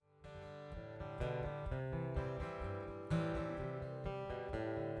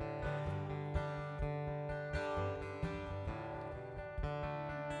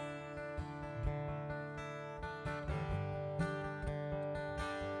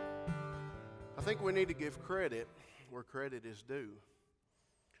I think we need to give credit where credit is due.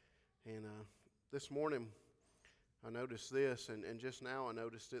 And this morning, I noticed this, and just now I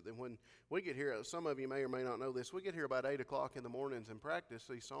noticed it, that when we get here, some of you may or may not know this, we get here about 8 o'clock in the mornings and practice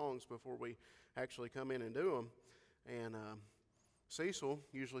these songs before we actually come in and do them. And Cecil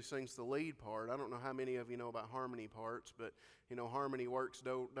usually sings the lead part. I don't know how many of you know about harmony parts, but you know, harmony works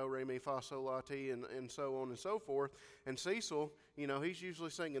do, re, mi, fa, sol, la, ti, and so on and so forth. And Cecil, you know, he's usually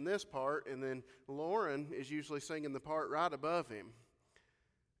singing this part, and then Lauren is usually singing the part right above him.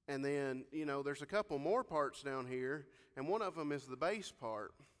 And then, you know, there's a couple more parts down here, and one of them is the bass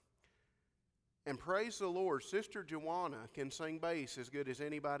part. And praise the Lord, Sister Joanna can sing bass as good as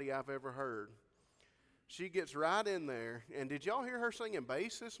anybody I've ever heard. She gets right in there. And did y'all hear her singing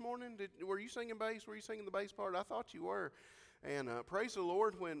bass this morning? Were you singing bass? Were you singing the bass part? I thought you were. And praise the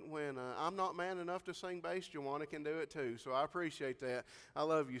Lord, when I'm not man enough to sing bass, Joanna can do it too. So I appreciate that. I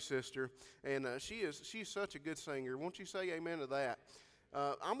love you, sister. And she's such a good singer. Won't you say amen to that?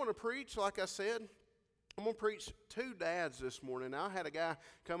 I'm going to preach, like I said. I'm going to preach two dads this morning. Now, I had a guy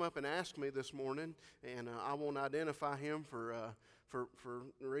come up and ask me this morning, and I won't identify him for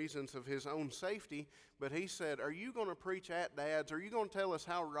reasons of his own safety, but he said, are you going to preach at dads? Are you going to tell us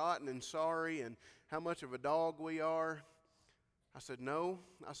how rotten and sorry and how much of a dog we are? I said, no.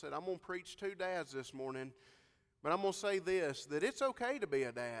 I said, I'm going to preach two dads this morning, but I'm going to say this, that it's okay to be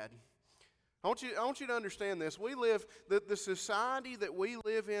a dad. I want you to understand this. We live, the society that we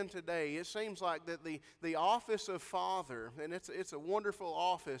live in today, it seems like that the office of father, and it's a wonderful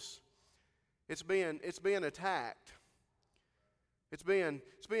office, it's being attacked. It's being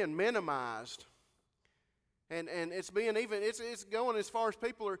minimized. And it's being it's going as far as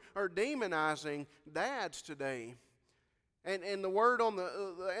people are demonizing dads today. And the word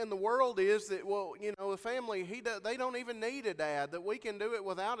in the world is that, well, you know, the family, they don't even need a dad, that we can do it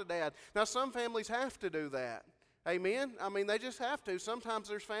without a dad. Now, some families have to do that. Amen? I mean, they just have to. Sometimes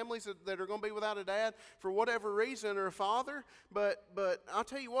there's families that are going to be without a dad for whatever reason, or a father. But I'll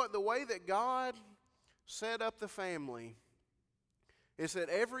tell you what, the way that God set up the family is that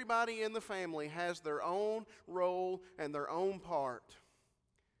everybody in the family has their own role and their own part.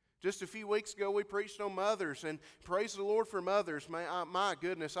 Just a few weeks ago, we preached on mothers, and praise the Lord for mothers. My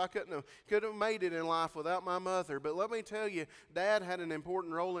goodness, I couldn't have made it in life without my mother. But let me tell you, Dad had an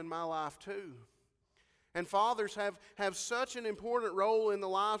important role in my life too. And fathers have such an important role in the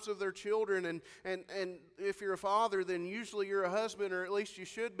lives of their children. And if you're a father, then usually you're a husband, or at least you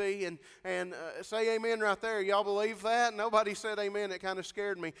should be. And say amen right there. Y'all believe that? Nobody said amen. It kind of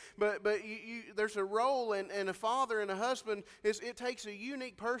scared me. But there's a role, and a father and a husband, it takes a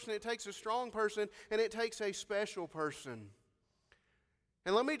unique person, it takes a strong person, and it takes a special person.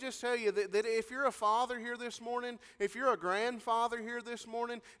 And let me just tell you that if you're a father here this morning, if you're a grandfather here this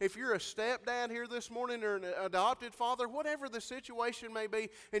morning, if you're a stepdad here this morning, or an adopted father, whatever the situation may be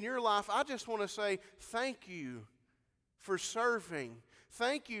in your life, I just want to say thank you for serving.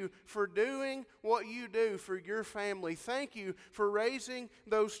 Thank you for doing what you do for your family. Thank you for raising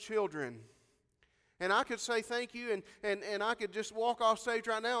those children. And I could say thank you, and I could just walk off stage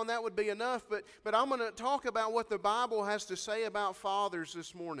right now, and that would be enough. But I'm going to talk about what the Bible has to say about fathers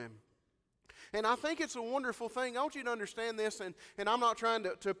this morning. And I think it's a wonderful thing. I want you to understand this, and I'm not trying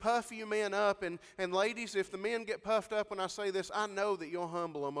to puff you men up. And ladies, if the men get puffed up when I say this, I know that you'll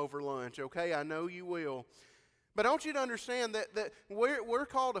humble them over lunch, okay? I know you will. But I want you to understand that we're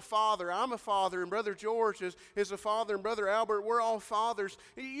called a father. I'm a father, and Brother George is a father, and Brother Albert, we're all fathers.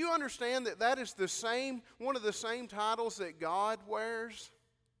 You understand that is one of the same titles that God wears?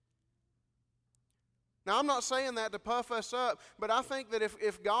 Now, I'm not saying that to puff us up, but I think that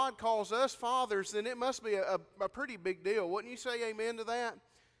if God calls us fathers, then it must be a pretty big deal. Wouldn't you say amen to that?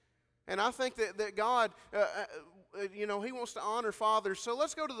 And I think that God, He wants to honor fathers. So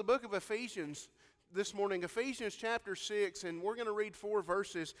let's go to the book of Ephesians this morning, Ephesians chapter 6, and we're going to read 4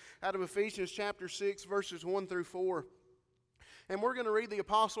 verses out of Ephesians chapter 6, verses 1 through 4. And we're going to read the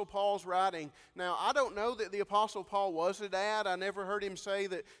Apostle Paul's writing. Now, I don't know that the Apostle Paul was a dad. I never heard him say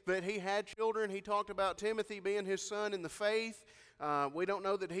that he had children. He talked about Timothy being his son in the faith. We don't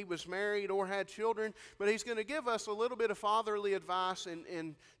know that he was married or had children, but he's going to give us a little bit of fatherly advice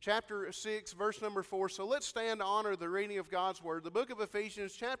in chapter 6, verse number 4. So let's stand to honor the reading of God's Word. The book of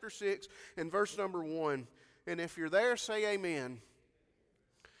Ephesians, chapter 6, and verse number 1. And if you're there, say amen.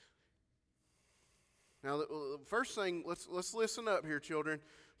 Now, the first thing, let's listen up here, children.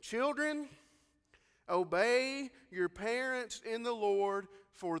 Children, obey your parents in the Lord,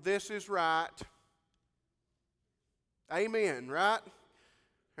 for this is right. Amen, right?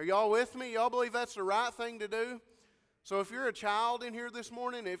 Are y'all with me? Y'all believe that's the right thing to do? So if you're a child in here this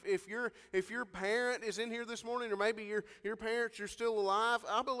morning, if your parent is in here this morning, or maybe your parents are still alive,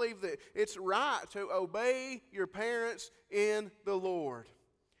 I believe that it's right to obey your parents in the Lord.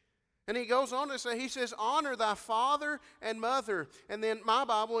 And he goes on to say, he says, honor thy father and mother. And then my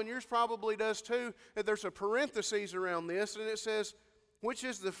Bible, and yours probably does too, that there's a parenthesis around this, and it says, which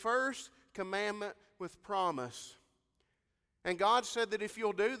is the first commandment with promise. And God said that if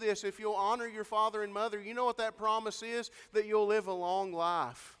you'll do this, if you'll honor your father and mother, you know what that promise is? That you'll live a long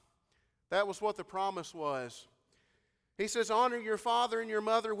life. That was what the promise was. He says, honor your father and your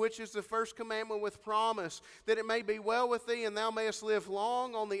mother, which is the first commandment with promise, that it may be well with thee and thou mayest live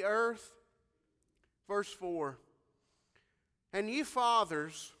long on the earth. Verse 4. And ye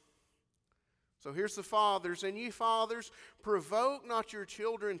fathers, so here's the fathers, and ye fathers, provoke not your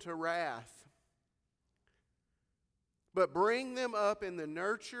children to wrath, but bring them up in the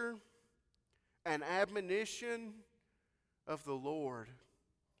nurture and admonition of the Lord.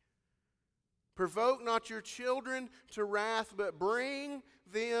 Provoke not your children to wrath, but bring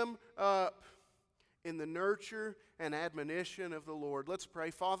them up in the nurture and admonition of the Lord. Let's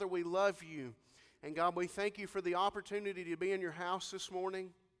pray. Father, we love you. And God, we thank you for the opportunity to be in your house this morning.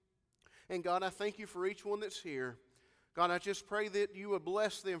 And God, I thank you for each one that's here. God, I just pray that you would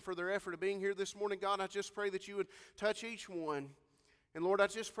bless them for their effort of being here this morning. God, I just pray that you would touch each one. And Lord, I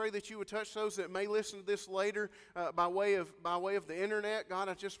just pray that you would touch those that may listen to this later by way of the internet. God,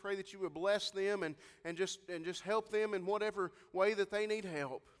 I just pray that you would bless them and just help them in whatever way that they need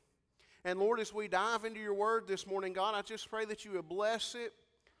help. And Lord, as we dive into your word this morning, God, I just pray that you would bless it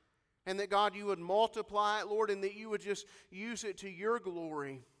and that, God, you would multiply it, Lord, and that you would just use it to your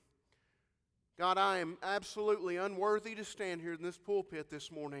glory. God, I am absolutely unworthy to stand here in this pulpit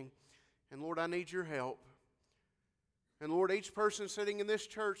this morning. And Lord, I need your help. And Lord, each person sitting in this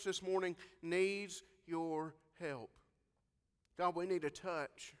church this morning needs your help. God, we need a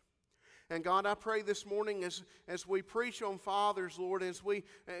touch. And God, I pray this morning as we preach on fathers, Lord, as we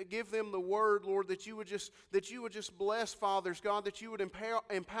give them the word, Lord, that you would just bless fathers, God, that you would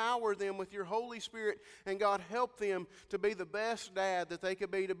empower them with your Holy Spirit, and God, help them to be the best dad that they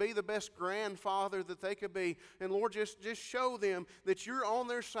could be, to be the best grandfather that they could be. And Lord, just show them that you're on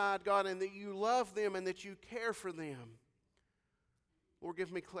their side, God, and that you love them and that you care for them. Lord,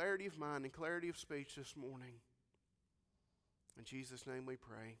 give me clarity of mind and clarity of speech this morning. In Jesus' name we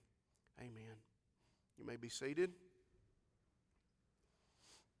pray. Amen. You may be seated.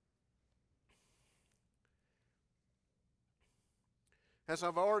 As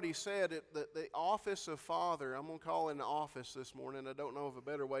I've already said, the office of father, I'm going to call it an office this morning. I don't know of a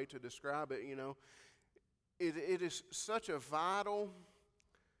better way to describe it, you know. It is such a vital,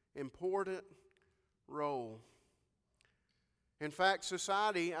 important role. In fact,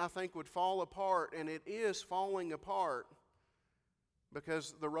 society, I think, would fall apart, and it is falling apart,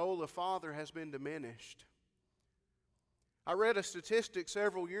 because the role of father has been diminished. I read a statistic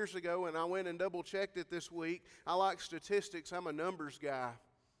several years ago, and I went and double-checked it this week. I like statistics. I'm a numbers guy.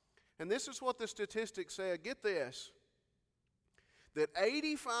 And this is what the statistics said. Get this. That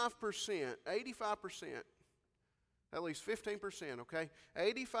 85%, at least 15%, okay?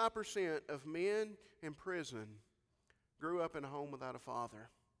 85% of men in prison grew up in a home without a father.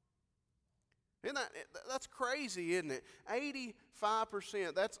 That's crazy, isn't it?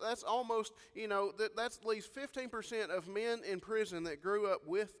 85%. That's almost, that's at least 15% of men in prison that grew up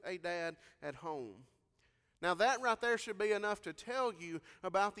with a dad at home. Now that right there should be enough to tell you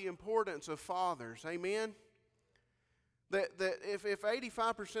about the importance of fathers. Amen? That if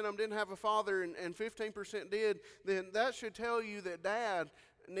 85% of them didn't have a father and 15% did, then that should tell you that dad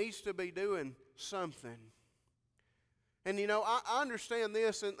needs to be doing something. And I understand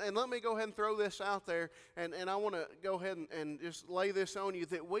this, and let me go ahead and throw this out there, and I want to go ahead and just lay this on you,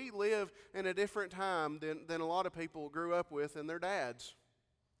 that we live in a different time than a lot of people grew up with and their dads.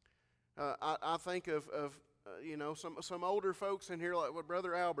 I think of some older folks in here, like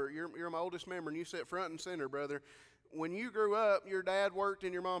Brother Albert. You're my oldest member, and you sit front and center, brother. When you grew up, your dad worked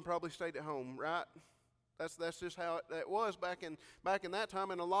and your mom probably stayed at home, right? That's just how it was back in that time,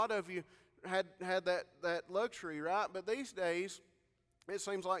 and a lot of you had that luxury, right? But these days, it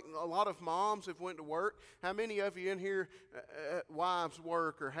seems like a lot of moms have went to work. How many of you in here, wives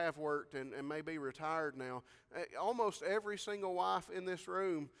work or have worked and may be retired now? Almost every single wife in this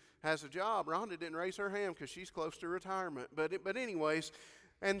room has a job. Rhonda didn't raise her hand because she's close to retirement. But anyways,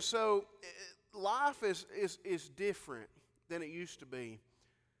 and so life is different than it used to be.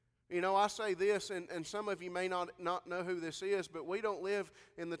 I say this, and some of you may not know who this is, but we don't live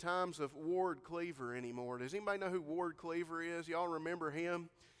in the times of Ward Cleaver anymore. Does anybody know who Ward Cleaver is? Y'all remember him?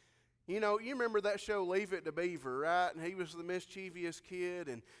 You know, you remember that show Leave It to Beaver, right? And he was the mischievous kid.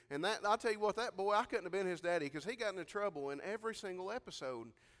 And that, I'll tell you what, that boy, I couldn't have been his daddy because he got into trouble in every single episode.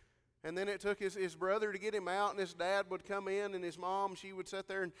 And then it took his brother to get him out, and his dad would come in, and his mom, she would sit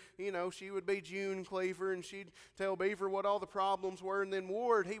there, and, you know, she would be June Cleaver, and she'd tell Beaver what all the problems were. And then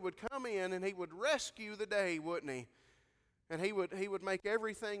Ward, he would come in, and he would rescue the day, wouldn't he? And he would make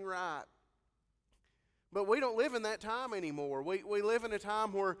everything right. But we don't live in that time anymore. We live in a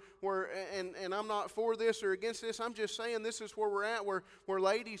time where and I'm not for this or against this. I'm just saying this is where we're at, where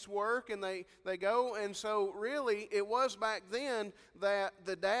ladies work and they go. And so really it was back then that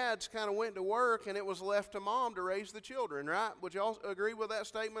the dads kind of went to work and it was left to mom to raise the children, right? Would y'all agree with that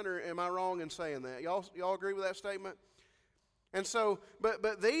statement, or am I wrong in saying that? Y'all agree with that statement? And so,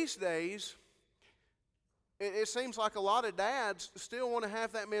 but these days, it seems like a lot of dads still want to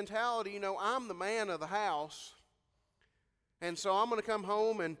have that mentality, you know, I'm the man of the house. And so I'm going to come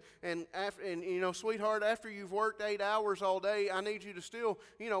home and you know, sweetheart, after you've worked 8 hours all day, I need you to still,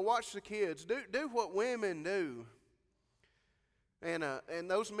 you know, watch the kids. Do what women do. And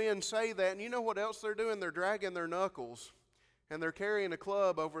those men say that, and you know what else they're doing? They're dragging their knuckles. And they're carrying a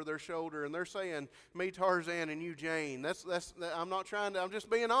club over their shoulder, and they're saying, me Tarzan and you Jane. I'm not trying to, I'm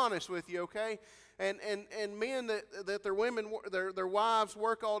just being honest with you, okay? And men that their women, their wives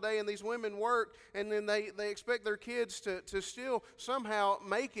work all day, and these women work, and then they expect their kids to still somehow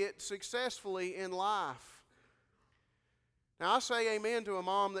make it successfully in life. Now I say amen to a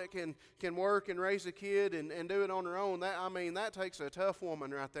mom that can work and raise a kid and do it on her own. That takes a tough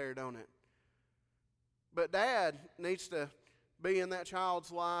woman right there, don't it? But dad needs to be in that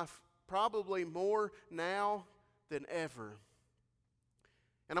child's life probably more now than ever.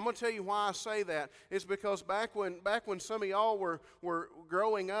 And I'm going to tell you why I say that. It's because back when some of y'all were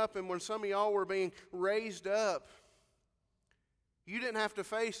growing up and when some of y'all were being raised up, you didn't have to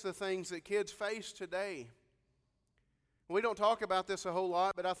face the things that kids face today. We don't talk about this a whole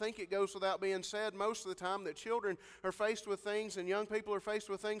lot, but I think it goes without being said most of the time that children are faced with things and young people are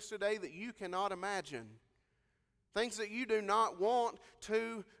faced with things today that you cannot imagine. Things that you do not want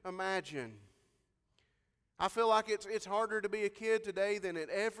to imagine. I feel like it's harder to be a kid today than it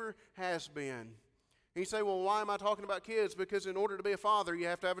ever has been. And you say, well, why am I talking about kids? Because in order to be a father, you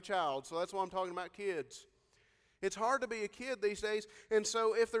have to have a child. So that's why I'm talking about kids. It's hard to be a kid these days. And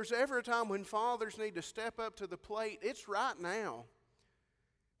so if there's ever a time when fathers need to step up to the plate, it's right now.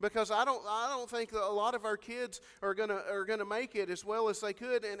 Because I don't think that a lot of our kids are gonna make it as well as they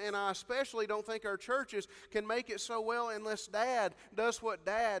could, and I especially don't think our churches can make it so well unless dad does what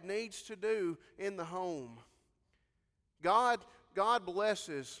dad needs to do in the home. God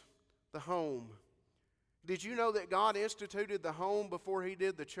blesses the home. Did you know that God instituted the home before He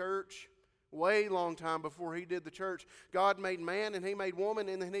did the church? Way long time before He did the church. God made man and He made woman,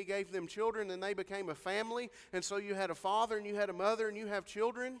 and then He gave them children and they became a family. And so you had a father and you had a mother and you have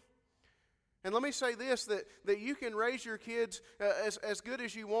children. And let me say this, that you can raise your kids as good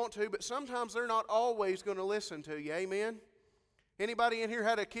as you want to, but sometimes they're not always going to listen to you. Amen? Anybody in here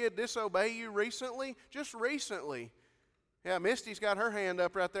had a kid disobey you recently? Just recently. Yeah, Misty's got her hand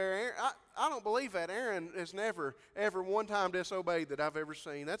up right there. I don't believe that. Aaron has never, ever one time disobeyed that I've ever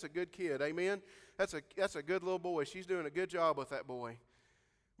seen. That's a good kid. Amen? That's a good little boy. She's doing a good job with that boy.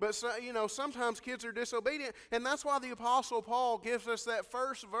 But, sometimes kids are disobedient, and that's why the Apostle Paul gives us that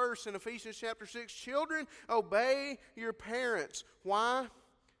first verse in Ephesians chapter 6. Children, obey your parents. Why?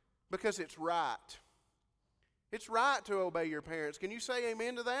 Because it's right. It's right to obey your parents. Can you say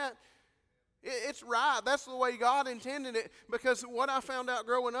amen to that? It's right. That's the way God intended it. Because what I found out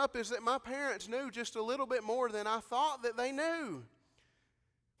growing up is that my parents knew just a little bit more than I thought that they knew.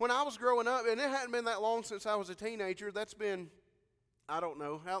 When I was growing up, and it hadn't been that long since I was a teenager, that's been, I don't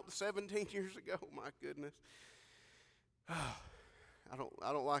know, 17 years ago. My goodness. I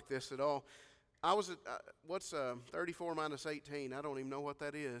don't like this at all. I was, what's 34 minus 18? I don't even know what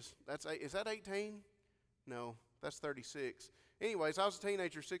that is. Is that 18? No, that's 36. Anyways, I was a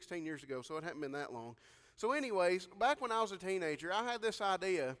teenager 16 years ago, so it hadn't been that long. So anyways, back when I was a teenager, I had this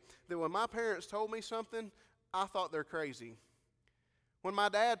idea that when my parents told me something, I thought they're crazy. When my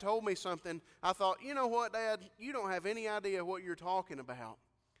dad told me something, I thought, you know what, Dad, you don't have any idea what you're talking about.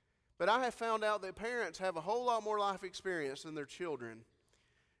 But I have found out that parents have a whole lot more life experience than their children.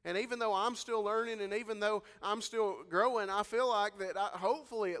 And even though I'm still learning and even though I'm still growing, I feel like that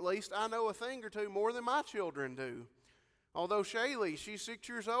hopefully at least I know a thing or two more than my children do. Although Shaylee, she's 6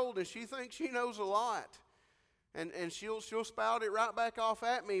 years old and she thinks she knows a lot. And she'll spout it right back off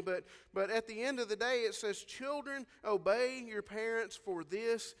at me. But at the end of the day, it says, children, obey your parents, for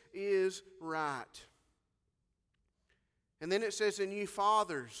this is right. And then it says, and you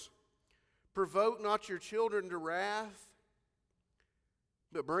fathers, Provoke not your children to wrath,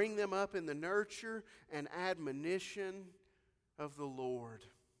 but bring them up in the nurture and admonition of the Lord.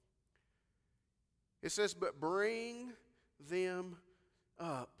 It says, but bring them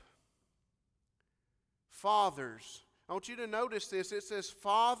up. Fathers. I want you to notice this. It says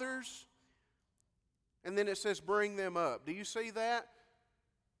fathers, and then it says bring them up. Do you see that?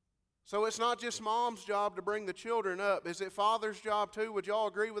 So it's not just mom's job to bring the children up. Is it father's job too? Would y'all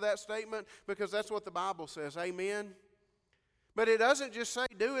agree with that statement? Because that's what the Bible says. Amen? But it doesn't just say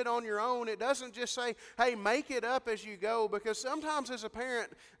do it on your own. It doesn't just say, hey, make it up as you go. Because sometimes as a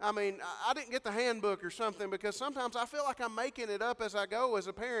parent, I didn't get the handbook or something, because sometimes I feel like I'm making it up as I go as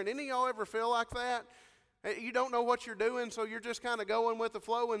a parent. Any of y'all ever feel like that? You don't know what you're doing, so you're just kind of going with the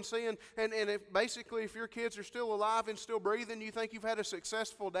flow and seeing. And if your kids are still alive and still breathing, you think you've had a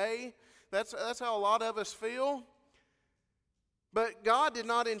successful day. That's how a lot of us feel. But God did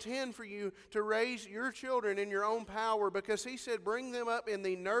not intend for you to raise your children in your own power, because He said bring them up in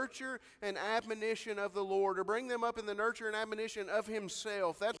the nurture and admonition of the Lord, or bring them up in the nurture and admonition of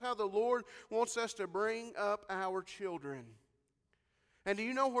Himself. That's how the Lord wants us to bring up our children. And do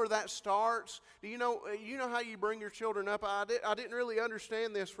you know where that starts? Do you know how you bring your children up? I didn't really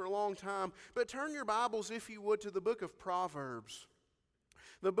understand this for a long time, but turn your Bibles, if you would, to the book of Proverbs.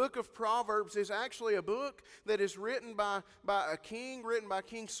 The book of Proverbs is actually a book that is written by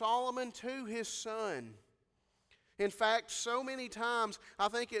King Solomon to his son. In fact, so many times, I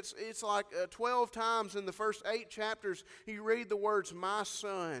think it's like 12 times in the first 8 chapters, you read the words, my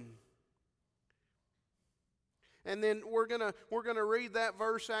son. And then we're gonna read that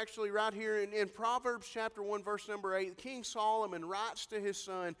verse actually right here in Proverbs chapter 1, verse number 8. King Solomon writes to his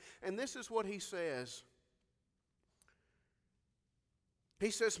son, and this is what he says. He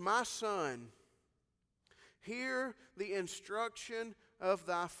says, my son, hear the instruction of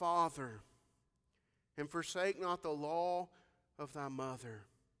thy father, and forsake not the law of thy mother.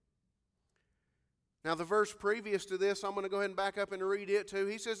 Now the verse previous to this, I'm going to go ahead and back up and read it too.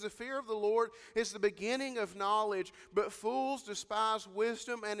 He says, the fear of the Lord is the beginning of knowledge, but fools despise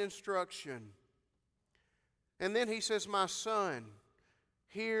wisdom and instruction. And then he says, my son,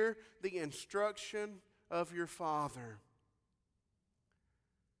 hear the instruction of your father.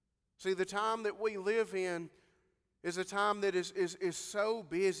 See, the time that we live in is a time that is so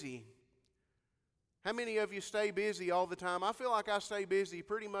busy. How many of you stay busy all the time? I feel like I stay busy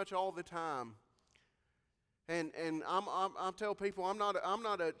pretty much all the time. And I tell people I'm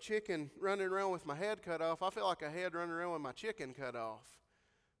not a chicken running around with my head cut off. I feel like a head running around with my chicken cut off.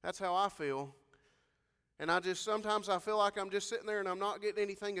 That's how I feel. And sometimes I feel like I'm just sitting there and I'm not getting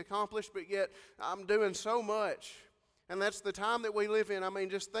anything accomplished, but yet I'm doing so much. And that's the time that we live in.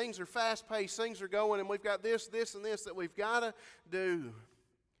 Just things are fast-paced, things are going, and we've got this, and this that we've got to do.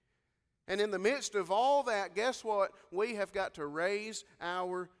 And in the midst of all that, guess what? We have got to raise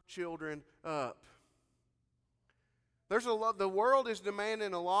our children up. The world is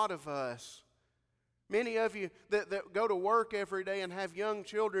demanding a lot of us. Many of you that go to work every day and have young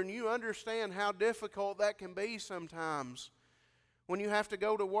children, you understand how difficult that can be sometimes. When you have to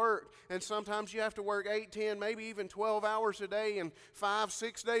go to work, and sometimes you have to work 8, 10, maybe even 12 hours a day, and 5,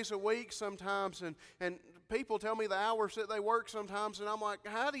 6 days a week sometimes. And people tell me the hours that they work sometimes, and I'm like,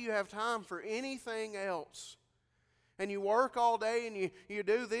 how do you have time for anything else? And you work all day, and you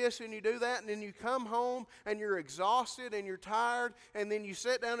do this and you do that, and then you come home and you're exhausted and you're tired, and then you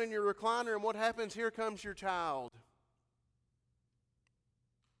sit down in your recliner, and what happens? Here comes your child.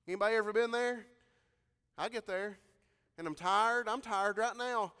 Anybody ever been there? I get there. And I'm tired right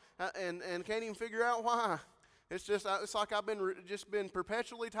now, and can't even figure out why. It's like I've been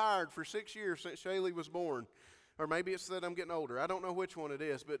perpetually tired for 6 years since Shaylee was born. Or maybe it's that I'm getting older. I don't know which one it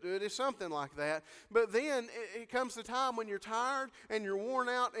is, but it is something like that. But then it comes the time when you're tired and you're worn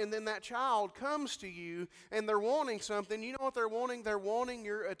out, and then that child comes to you and they're wanting something. You know what they're wanting? They're wanting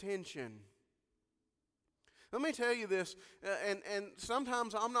your attention. Let me tell you this, and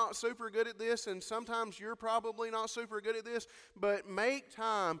sometimes I'm not super good at this, and sometimes you're probably not super good at this, but make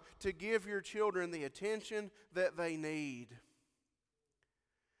time to give your children the attention that they need.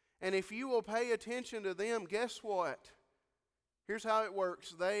 And if you will pay attention to them, guess what? Here's how it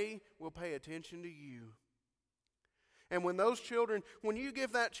works. They will pay attention to you. And when you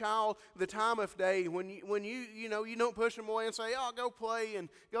give that child the time of day, when you don't push them away and say, oh, go play and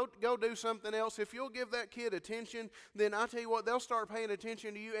go do something else. If you'll give that kid attention, then I tell you what, they'll start paying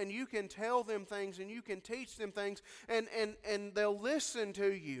attention to you, and you can tell them things and you can teach them things, and they'll listen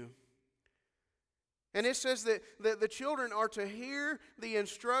to you. And it says that the children are to hear the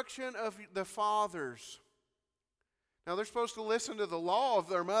instruction of the fathers. Now, they're supposed to listen to the law of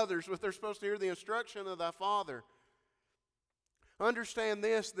their mothers, but they're supposed to hear the instruction of thy father. Understand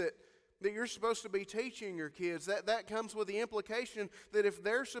this, that you're supposed to be teaching your kids. That comes with the implication that if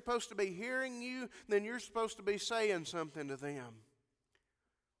they're supposed to be hearing you, then you're supposed to be saying something to them.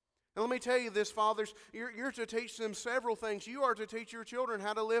 And let me tell you this, fathers, you're to teach them several things. You are to teach your children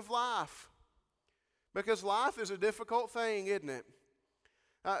how to live life. Because life is a difficult thing, isn't it?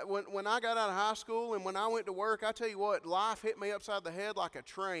 When I got out of high school and when I went to work, I tell you what, life hit me upside the head like a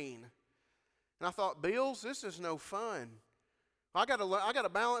train. And I thought, bills, this is no fun. I got to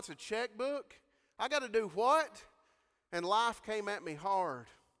balance a checkbook. I got to do what? And life came at me hard.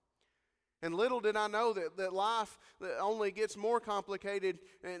 And little did I know that life only gets more complicated,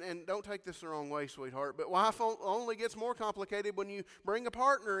 and don't take this the wrong way, sweetheart, but life only gets more complicated when you bring a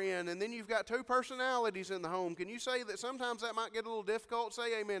partner in, and then you've got two personalities in the home. Can you say that sometimes that might get a little difficult?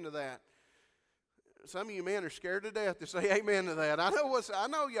 Say amen to that. Some of you men are scared to death to say amen to that. I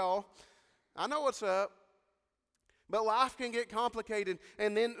know y'all. I know what's up. But life can get complicated,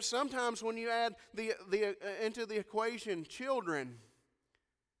 and then sometimes when you add into the equation children,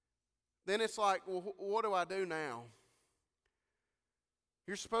 then it's like, well, what do I do now?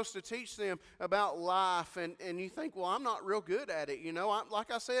 You're supposed to teach them about life, and you think, well, I'm not real good at it. You know,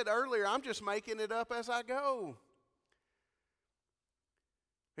 like I said earlier, I'm just making it up as I go.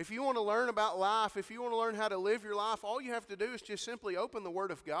 If you want to learn about life, if you want to learn how to live your life, all you have to do is just simply open the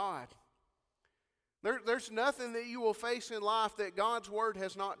Word of God. There's nothing that you will face in life that God's Word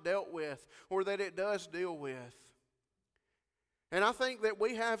has not dealt with or that it does deal with. And I think that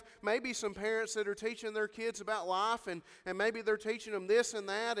we have maybe some parents that are teaching their kids about life, and maybe they're teaching them this and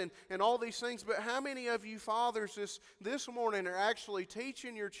that and all these things. But how many of you fathers this morning are actually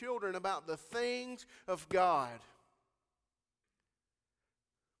teaching your children about the things of God?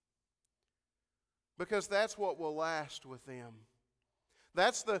 Because that's what will last with them.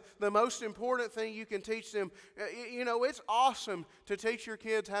 That's the most important thing you can teach them. You know, it's awesome to teach your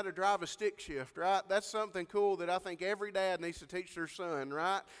kids how to drive a stick shift, right? That's something cool that I think every dad needs to teach their son,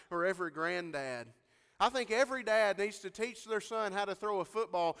 right? Or every granddad. I think every dad needs to teach their son how to throw a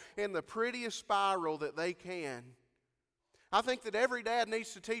football in the prettiest spiral that they can. I think that every dad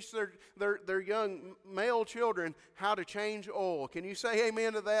needs to teach their young male children how to change oil. Can you say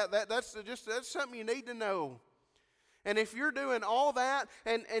amen to that? That's something you need to know. And if you're doing all that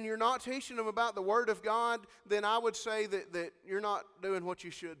and you're not teaching them about the Word of God, then I would say that you're not doing what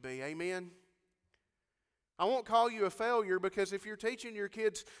you should be. Amen? I won't call you a failure, because if you're teaching your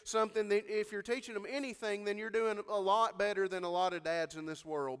kids something, if you're teaching them anything, then you're doing a lot better than a lot of dads in this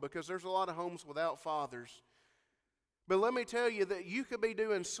world, because there's a lot of homes without fathers. But let me tell you that you could be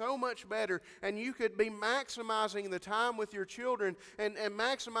doing so much better, and you could be maximizing the time with your children and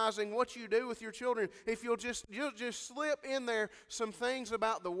maximizing what you do with your children if you'll just slip in there some things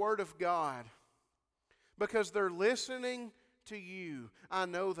about the Word of God. Because they're listening to you. I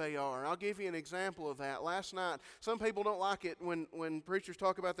know they are. I'll give you an example of that. Last night, some people don't like it when preachers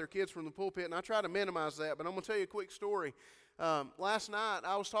talk about their kids from the pulpit, and I try to minimize that, but I'm going to tell you a quick story. Last night,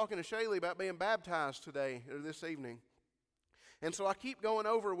 I was talking to Shaylee about being baptized today, or this evening. And so I keep going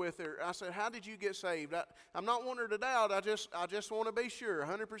over with her. I said, how did you get saved? I'm not wanting her to doubt. I just want to be sure,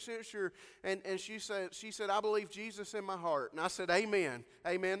 100% sure. And she said, I believe Jesus in my heart. And I said, amen.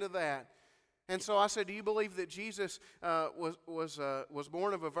 Amen to that. And so I said, do you believe that Jesus was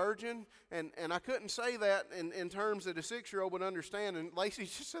born of a virgin? And I couldn't say that in terms that a 6-year-old would understand. And Lacey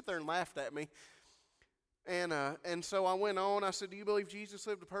just sat there and laughed at me. And so I went on. I said, do you believe Jesus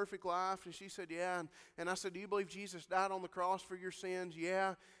lived a perfect life? And she said, yeah. And I said, do you believe Jesus died on the cross for your sins?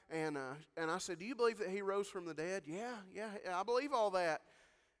 Yeah. And I said, do you believe that He rose from the dead? Yeah, I believe all that.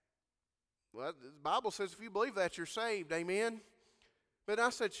 Well, the Bible says if you believe that, you're saved. Amen. But I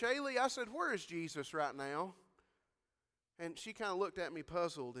said, Shaylee, where is Jesus right now? And she kind of looked at me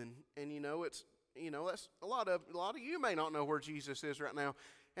puzzled. And that's a lot of you may not know where Jesus is right now.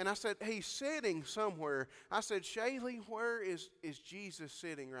 And I said, He's sitting somewhere. I said, Shaylee, where is Jesus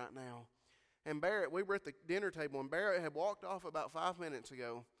sitting right now? And Barrett, we were at the dinner table, and Barrett had walked off about 5 minutes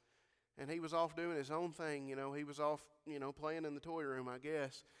ago. And he was off doing his own thing. He was off, playing in the toy room, I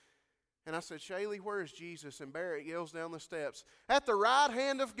guess. And I said, Shaylee, where is Jesus? And Barrett yells down the steps, at the right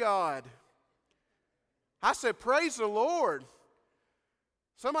hand of God. I said, praise the Lord.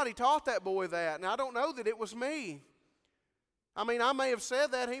 Somebody taught that boy that, and I don't know that it was me. I mean, I may have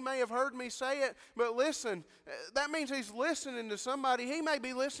said that. He may have heard me say it. But listen, that means he's listening to somebody. He may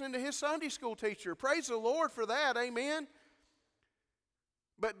be listening to his Sunday school teacher. Praise the Lord for that. Amen.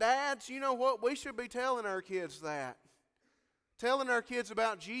 But dads, you know what? We should be telling our kids that. telling our kids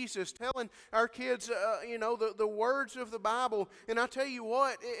about Jesus, telling our kids, the words of the Bible. And I tell you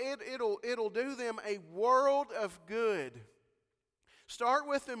what, it'll do them a world of good. Start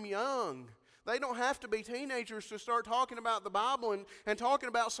with them young. They don't have to be teenagers to start talking about the Bible and talking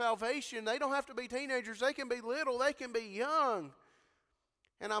about salvation. They don't have to be teenagers. They can be little. They can be young.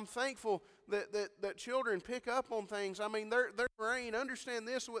 And I'm thankful that children pick up on things. I mean, their brain, understand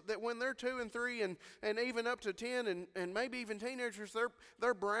this, that when they're 2 and 3 and even up to 10 and maybe even teenagers,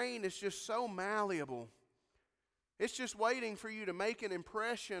 their brain is just so malleable. It's just waiting for you to make an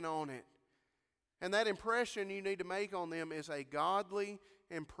impression on it. And that impression you need to make on them is a godly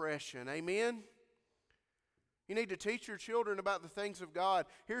impression. Amen? You need to teach your children about the things of God.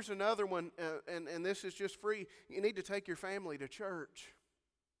 Here's another one, and this is just free. You need to take your family to church.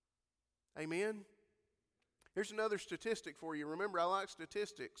 Amen? Here's another statistic for you. Remember, I like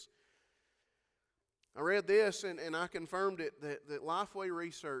statistics. I read this, and I confirmed it, that Lifeway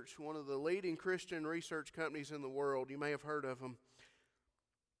Research, one of the leading Christian research companies in the world, you may have heard of them,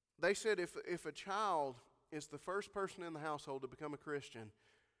 they said if a child is the first person in the household to become a Christian,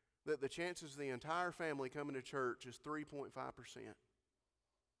 that the chances of the entire family coming to church is 3.5%.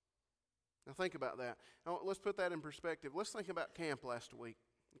 Now think about that. Now, let's put that in perspective. Let's think about camp last week.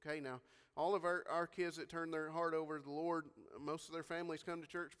 Okay, now, all of our kids that turn their heart over to the Lord, most of their families come to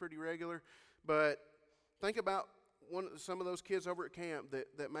church pretty regular, but think about some of those kids over at camp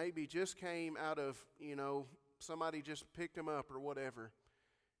that maybe just came out of, somebody just picked them up or whatever.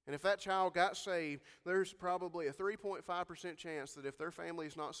 And if that child got saved, there's probably a 3.5% chance that if their family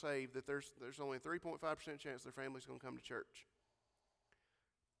is not saved, that there's only a 3.5% chance their family's going to come to church.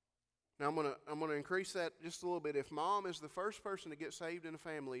 Now I'm going to increase that just a little bit. If mom is the first person to get saved in a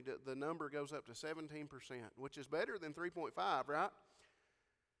family, the number goes up to 17%, which is better than 3.5, right?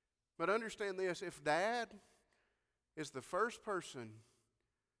 But understand this, if dad is the first person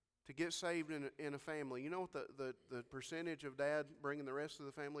to get saved in a family, you know what the percentage of dad bringing the rest of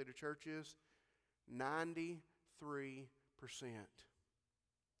the family to church is? 93%.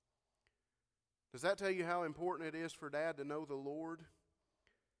 Does that tell you how important it is for dad to know the Lord?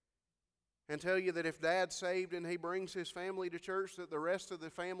 And tell you that if dad's saved and he brings his family to church, that the rest of the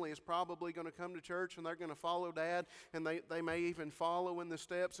family is probably going to come to church and they're going to follow dad, and they may even follow in the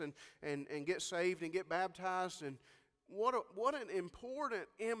steps and get saved and get baptized. And what an important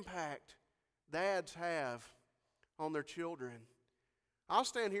impact dads have on their children. I'll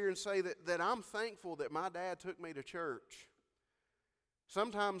stand here and say that I'm thankful that my dad took me to church.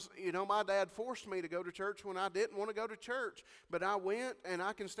 Sometimes, my dad forced me to go to church when I didn't want to go to church. But I went, and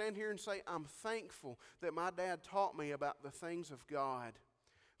I can stand here and say I'm thankful that my dad taught me about the things of God.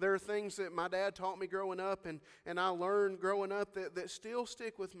 There are things that my dad taught me growing up, and I learned growing up that still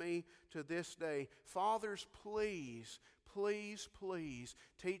stick with me to this day. Fathers, please, please, please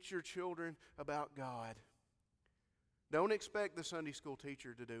teach your children about God. Don't expect the Sunday school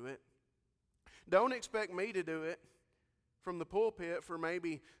teacher to do it. Don't expect me to do it from the pulpit for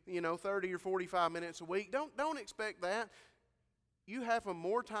maybe 30 or 45 minutes a week. Don't expect that. You have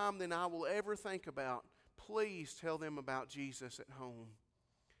more time than I will ever think about. Please tell them about Jesus at home.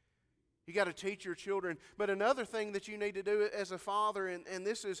 You got to teach your children. But another thing that you need to do as a father, and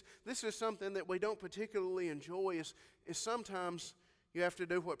this is something that we don't particularly enjoy, is sometimes you have to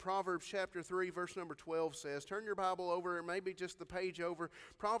do what Proverbs chapter 3 verse number 12 says. Turn your Bible over, or maybe just the page over.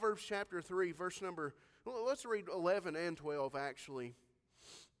 Proverbs chapter 3 verse number, let's read 11 and 12 actually.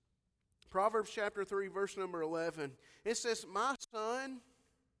 Proverbs chapter 3 verse number 11. It says, "My son,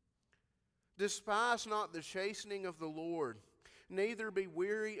 despise not the chastening of the Lord, neither be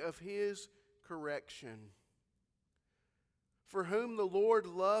weary of his correction. For whom the Lord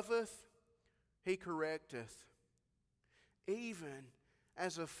loveth, he correcteth, even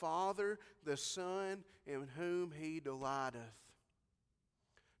as a father the son in whom he delighteth."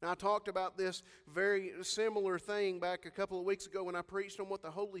 Now, I talked about this very similar thing back a couple of weeks ago when I preached on what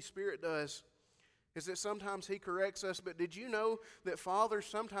the Holy Spirit does, is that sometimes he corrects us. But did you know that fathers,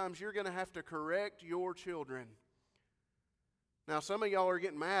 sometimes you're going to have to correct your children? Now, some of y'all are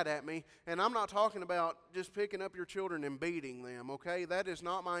getting mad at me, and I'm not talking about just picking up your children and beating them, okay? That is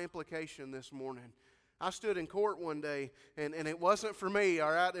not my implication this morning. I stood in court one day, and it wasn't for me,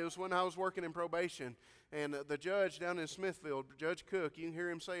 all right? It was when I was working in probation. And the judge down in Smithfield, Judge Cook, you can hear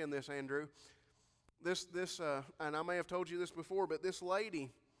him saying this, Andrew. And I may have told you this before, but this lady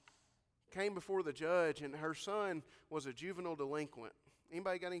came before the judge, and her son was a juvenile delinquent.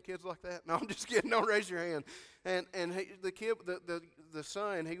 Anybody got any kids like that? No, I'm just kidding. Don't raise your hand. And the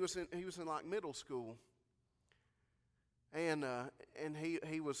son, he was in like middle school, and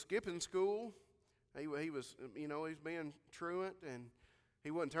he was skipping school, He was, he's being truant, and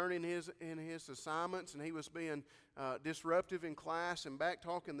he wasn't turning in his assignments, and he was being disruptive in class and back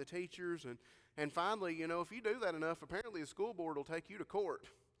talking the teachers. And finally, if you do that enough, apparently the school board will take you to court.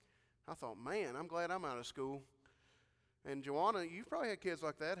 I thought, man, I'm glad I'm out of school. And Joanna, you've probably had kids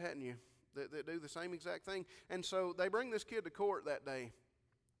like that, hadn't you? That do the same exact thing. And so they bring this kid to court that day,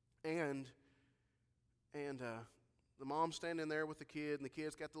 and the mom's standing there with the kid, and the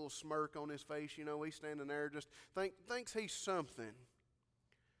kid's got the little smirk on his face. He's standing there just thinks he's something.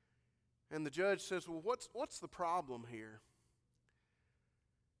 And the judge says, well, what's the problem here?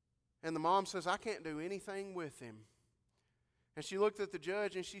 And the mom says, I can't do anything with him. And she looked at the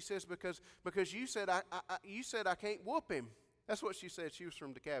judge and she says, because you said I can't whoop him. That's what she said. She was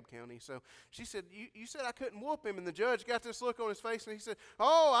from DeKalb County. So she said, you said I couldn't whoop him. And the judge got this look on his face and he said,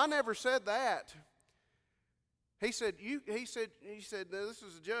 oh, I never said that. He said, this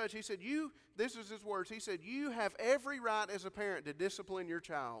is a judge. He said, this is his words. He said, you have every right as a parent to discipline your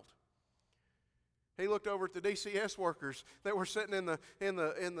child. He looked over at the DCS workers that were sitting in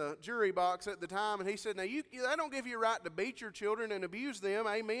the jury box at the time, and he said, now, they don't give you a right to beat your children and abuse them,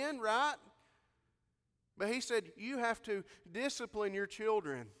 amen, right? But he said, you have to discipline your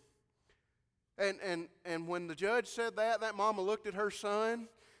children. And when the judge said that mama looked at her son,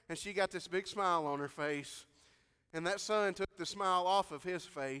 and she got this big smile on her face. And that son took the smile off of his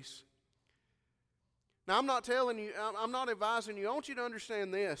face. Now, I'm not advising you. I want you to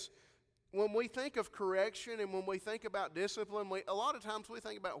understand this. When we think of correction and when we think about discipline, a lot of times we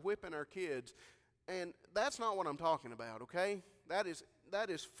think about whipping our kids. And that's not what I'm talking about, okay? That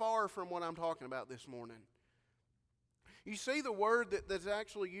is far from what I'm talking about this morning. You see, the word that's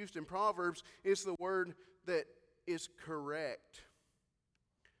actually used in Proverbs is the word that is correct.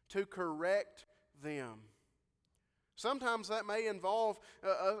 To correct them. Sometimes that may involve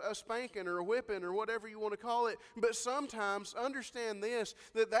a spanking or a whipping or whatever you want to call it. But sometimes, understand this,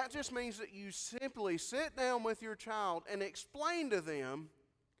 that just means that you simply sit down with your child and explain to them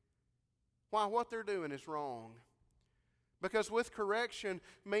why what they're doing is wrong. Because with correction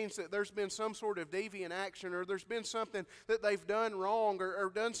means that there's been some sort of deviant action, or there's been something that they've done wrong,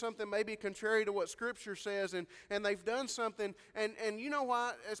 or done something maybe contrary to what Scripture says, and they've done something. And you know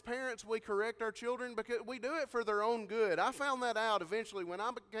why, as parents, we correct our children? Because we do it for their own good. I found that out eventually when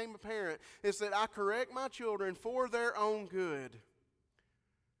I became a parent, is that I correct my children for their own good.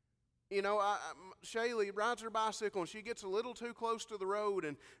 Shaylee rides her bicycle and she gets a little too close to the road,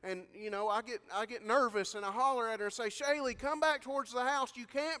 and I get nervous and I holler at her and say, Shaylee, come back towards the house. You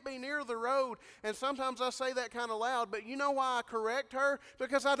can't be near the road. And sometimes I say that kind of loud, but you know why I correct her?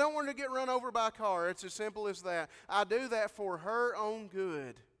 Because I don't want her to get run over by a car. It's as simple as that. I do that for her own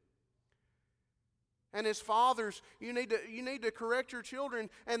good. And as fathers, you need to correct your children,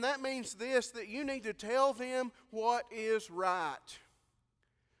 and that means this, that you need to tell them what is right.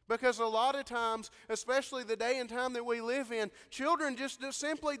 Because a lot of times, especially the day and time that we live in, children just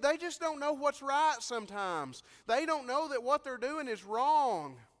don't know what's right sometimes. They don't know that what they're doing is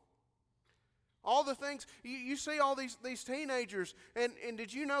wrong. All the things, you see all these teenagers, and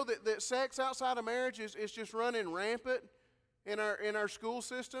did you know that sex outside of marriage is just running rampant in our school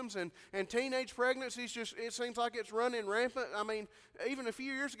systems, and teenage pregnancies it seems like it's running rampant. I mean, even a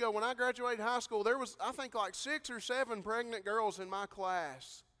few years ago when I graduated high school, there was, I think, like 6 or 7 pregnant girls in my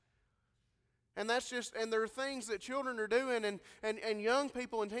class. And there are things that children are doing, and young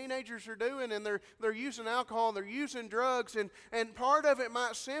people and teenagers are doing, and they're using alcohol, they're using drugs, and part of it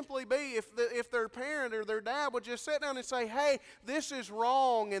might simply be if their parent or their dad would just sit down and say, hey, this is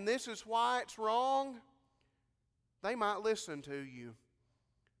wrong and this is why it's wrong, they might listen to you.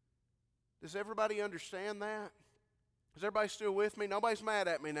 Does everybody understand that? Is everybody still with me? Nobody's mad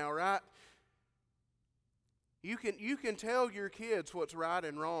at me now, right? You can tell your kids what's right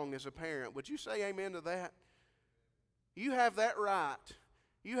and wrong as a parent. Would you say amen to that? You have that right.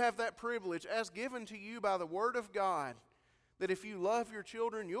 You have that privilege as given to you by the Word of God, that if you love your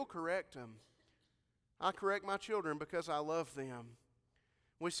children, you'll correct them. I correct my children because I love them.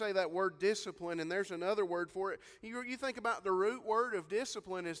 We say that word discipline, and there's another word for it. You think about the root word of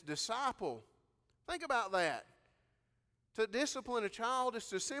discipline is disciple. Think about that. To discipline a child is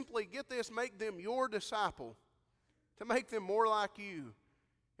to simply, get this, make them your disciple. To make them more like you.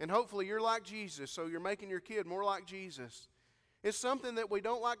 And hopefully you're like Jesus, so you're making your kid more like Jesus. It's something that we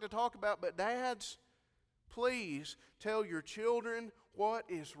don't like to talk about, but dads, please tell your children what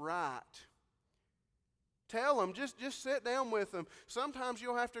is right. Tell them, just sit down with them. Sometimes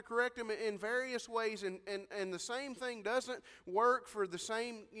you'll have to correct them in various ways, and the same thing doesn't work for the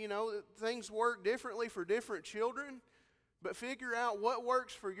same, things work differently for different children. But figure out what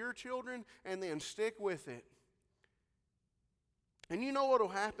works for your children and then stick with it. And you know what will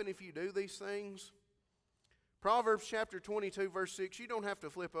happen if you do these things? Proverbs chapter 22, verse 6. You don't have to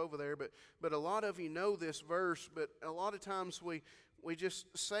flip over there, but a lot of you know this verse, but a lot of times we just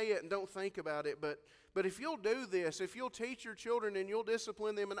say it and don't think about it. But if you'll do this, if you'll teach your children and you'll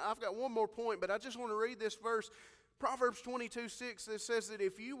discipline them, and I've got one more point, but I just want to read this verse. Proverbs 22, 6, that says that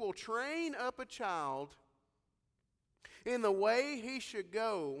if you will train up a child in the way he should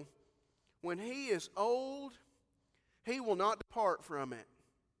go, when he is old, he will not depart from it.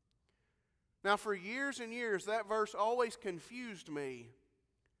 Now, for years and years, that verse always confused me.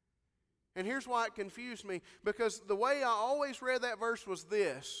 And here's why it confused me. Because the way I always read that verse was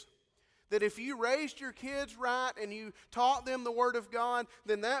this: that if you raised your kids right and you taught them the Word of God,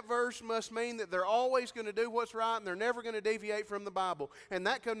 then that verse must mean that they're always going to do what's right and they're never going to deviate from the Bible. And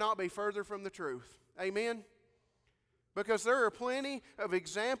that could not be further from the truth. Amen? Because there are plenty of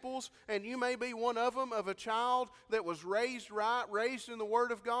examples, and you may be one of them, of a child that was raised right, raised in the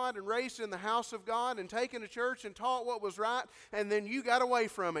Word of God, and raised in the house of God, and taken to church and taught what was right, and then you got away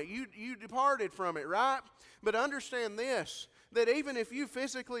from it. You departed from it, right? But understand this, that even if you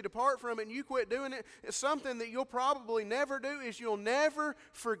physically depart from it and you quit doing it, it's something that you'll probably never do is you'll never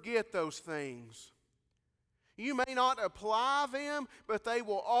forget those things. You may not apply them, but they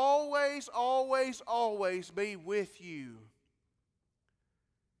will always, always, always be with you.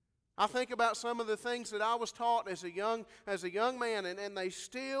 I think about some of the things that I was taught as a young man, and they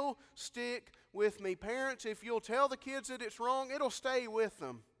still stick with me. Parents, if you'll tell the kids that it's wrong, it'll stay with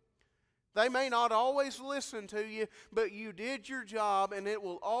them. They may not always listen to you, but you did your job, and it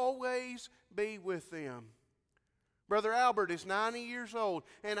will always be with them. Brother Albert is 90 years old,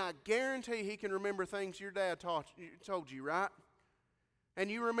 and I guarantee he can remember things your dad told you, right?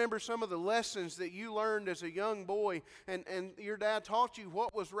 And you remember some of the lessons that you learned as a young boy, and your dad taught you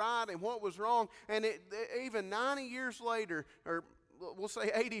what was right and what was wrong. And even 90 years later, or we'll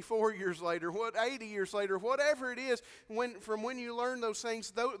say 84 years later, 80 years later, whatever it is, from when you learned those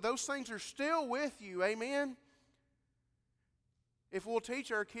things are still with you. Amen? If we'll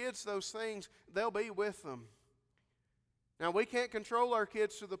teach our kids those things, they'll be with them. Now, we can't control our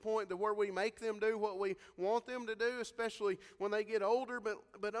kids to the point to where we make them do what we want them to do, especially when they get older,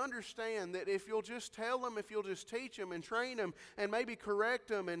 but understand that if you'll just tell them, if you'll just teach them and train them and maybe correct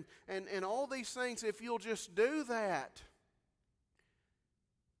them and all these things, if you'll just do that,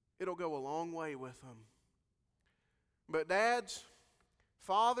 it'll go a long way with them. But dads,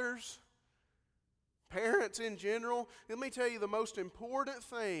 fathers, parents in general, let me tell you the most important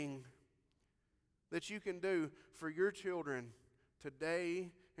thing that you can do for your children today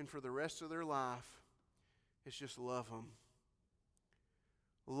and for the rest of their life is just love them.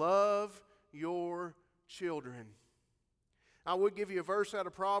 Love your children. I would give you a verse out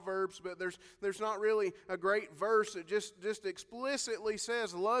of Proverbs, but there's not really a great verse that just explicitly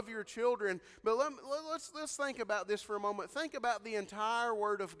says love your children. But let's think about this for a moment. Think about the entire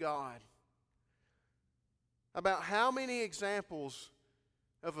Word of God. About how many examples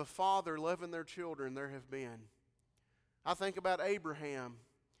of a father loving their children there have been. I think about Abraham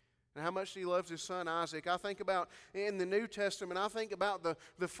and how much he loves his son Isaac. I think about in the New Testament, I think about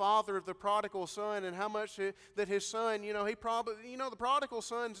the father of the prodigal son and how much that his son, the prodigal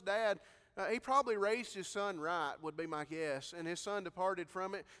son's dad, he probably raised his son right, would be my guess. And his son departed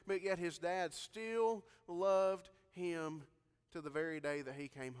from it, but yet his dad still loved him to the very day that he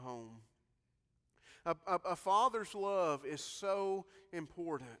came home. A father's love is so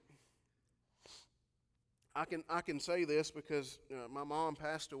important. I can say this because my mom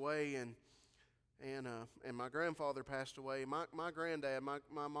passed away and my grandfather passed away. My granddad,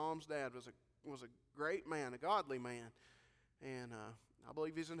 my mom's dad, was a great man, a godly man, and I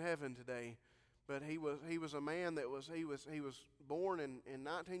believe he's in heaven today. But he was a man that was born in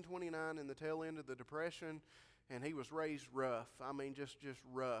 1929 in the tail end of the Depression, and he was raised rough. I mean, just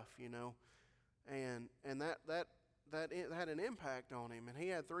rough, And that had an impact on him. And he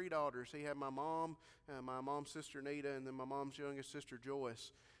had 3 daughters. He had my mom, my mom's sister Nita, and then my mom's youngest sister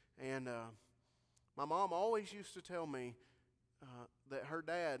Joyce. And my mom always used to tell me that her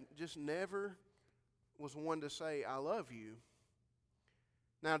dad just never was one to say, "I love you."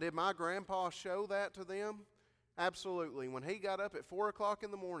 Now, did my grandpa show that to them? Absolutely. When he got up at 4 o'clock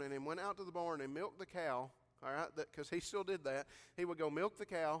in the morning and went out to the barn and milked the cow, all right, because he still did that. He would go milk the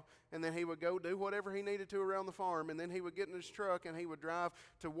cow, and then he would go do whatever he needed to around the farm, and then he would get in his truck, and he would drive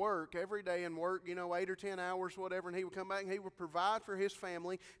to work every day and work, 8 or 10 hours, whatever, and he would come back, and he would provide for his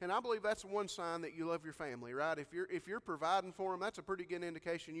family. And I believe that's one sign that you love your family, right? If you're providing for them, that's a pretty good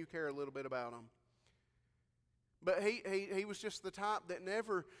indication you care a little bit about them. But he was just the type that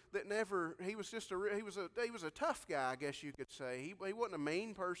never he was just he was a tough guy, I guess you could say. He wasn't a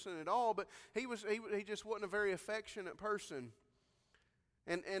mean person at all, but he just wasn't a very affectionate person.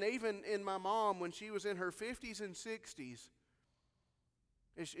 And even in my mom, when she was in her 50s and 60s,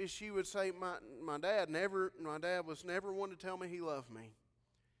 she would say, my dad was never one to tell me he loved me.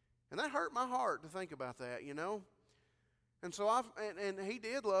 And that hurt my heart to think about that, you know. And so and he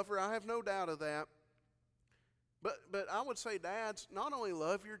did love her, I have no doubt of that. But I would say, dads, not only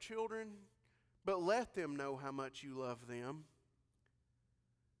love your children, but let them know how much you love them.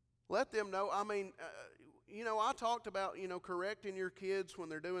 Let them know. I mean, I talked about, correcting your kids when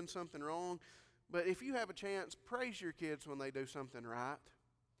they're doing something wrong. But if you have a chance, praise your kids when they do something right.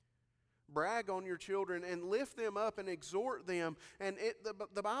 Brag on your children and lift them up and exhort them. And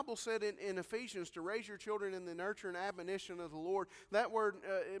the Bible said in Ephesians to raise your children in the nurture and admonition of the Lord. That word,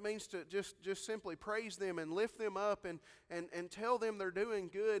 it means to just simply praise them and lift them up and tell them they're doing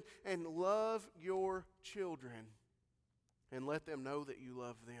good, and love your children and let them know that you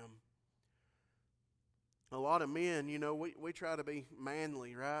love them. A lot of men, we try to be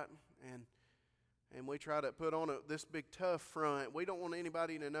manly, right? And we try to put on this big tough front. We don't want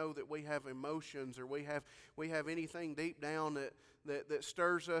anybody to know that we have emotions or we have anything deep down that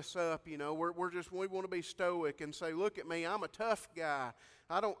stirs us up. We want to be stoic and say, look at me, I'm a tough guy.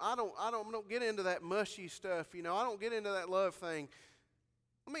 I don't get into that mushy stuff. I don't get into that love thing.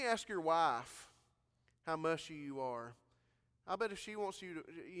 Let me ask your wife how mushy you are. I bet if she wants you to,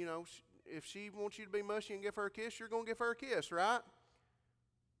 if she wants you to be mushy and give her a kiss, you're going to give her a kiss, right?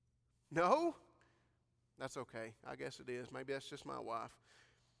 No? That's okay. I guess it is. Maybe that's just my wife.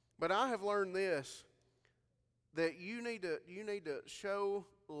 But I have learned this, that you need to show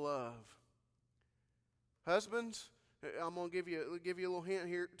love. Husbands, I'm going to give you a little hint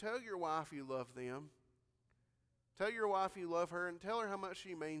here. Tell your wife you love them. Tell your wife you love her and tell her how much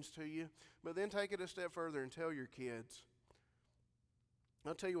she means to you. But then take it a step further and tell your kids.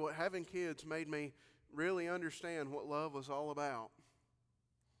 I'll tell you what, having kids made me really understand what love was all about.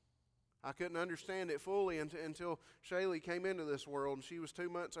 I couldn't understand it fully until Shaylee came into this world, and she was 2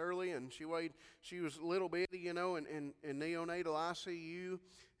 months early, and she was little bitty, in neonatal ICU.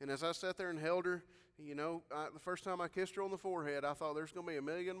 And as I sat there and held her, the first time I kissed her on the forehead, I thought there's going to be 1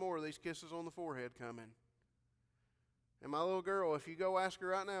 million more of these kisses on the forehead coming. And my little girl, if you go ask her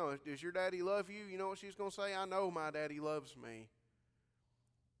right now, does your daddy love you? You know what she's going to say? I know my daddy loves me.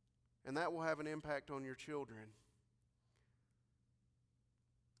 And that will have an impact on your children.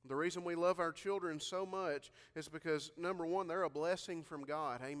 The reason we love our children so much is because, number one, they're a blessing from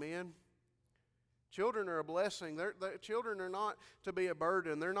God. Amen? Children are a blessing. Children are not to be a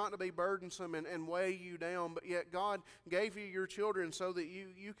burden. They're not to be burdensome and weigh you down. But yet God gave you your children so that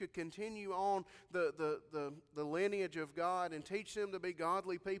you could continue on the lineage of God and teach them to be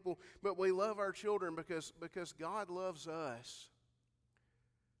godly people. But we love our children because God loves us.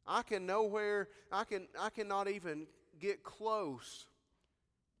 I cannot even get close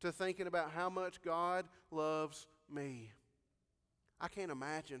to thinking about how much God loves me. I can't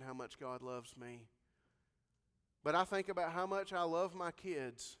imagine how much God loves me. But I think about how much I love my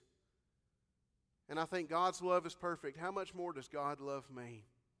kids. And I think God's love is perfect. How much more does God love me?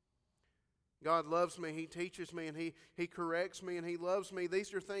 God loves me. He teaches me and He corrects me and He loves me.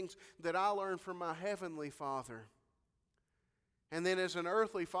 These are things that I learned from my heavenly Father. And then as an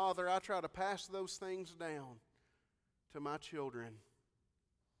earthly father, I try to pass those things down to my children.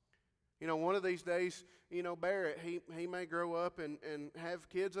 One of these days, Barrett, he may grow up and have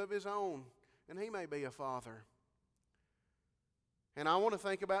kids of his own, and he may be a father. And I want to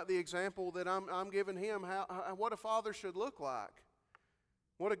think about the example that I'm giving him, what a father should look like.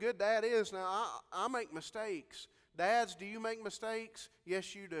 What a good dad is. Now, I make mistakes. Dads, do you make mistakes?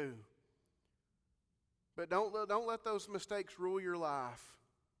 Yes, you do. But don't let those mistakes rule your life.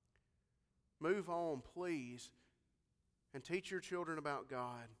 Move on, please, and teach your children about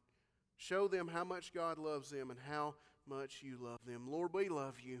God. Show them how much God loves them and how much you love them. Lord, we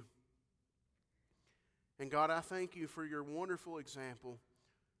love you. And God, I thank you for your wonderful example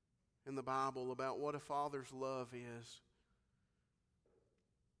in the Bible about what a father's love is.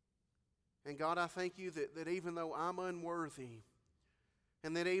 And God, I thank you that even though I'm unworthy,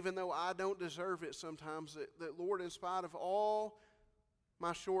 and that even though I don't deserve it sometimes, that Lord, in spite of all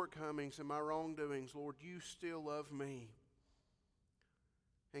my shortcomings and my wrongdoings, Lord, you still love me.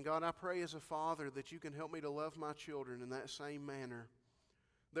 And God, I pray as a father that you can help me to love my children in that same manner.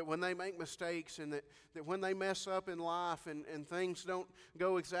 That when they make mistakes and that when they mess up in life and things don't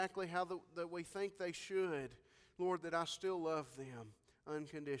go exactly how that we think they should, Lord, that I still love them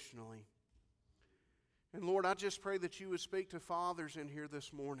unconditionally. And Lord, I just pray that you would speak to fathers in here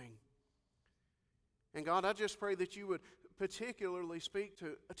this morning. And God, I just pray that you would particularly speak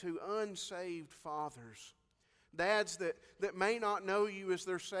to unsaved fathers. Dads that may not know you as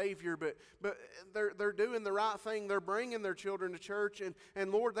their Savior, but they're doing the right thing. They're bringing their children to church.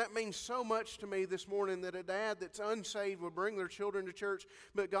 And Lord, that means so much to me this morning that a dad that's unsaved would bring their children to church.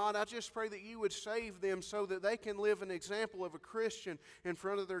 But God, I just pray that you would save them so that they can live an example of a Christian in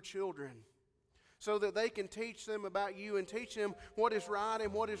front of their children, so that they can teach them about you and teach them what is right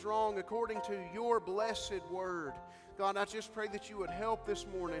and what is wrong according to your blessed word. God, I just pray that you would help this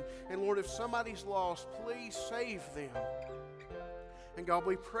morning. And Lord, if somebody's lost, please save them. And God,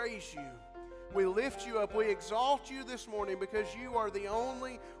 we praise you. We lift you up. We exalt you this morning because you are the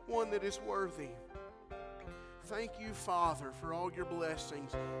only one that is worthy. Thank you, Father, for all your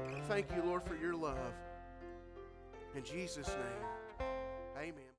blessings. Thank you, Lord, for your love. In Jesus' name, amen.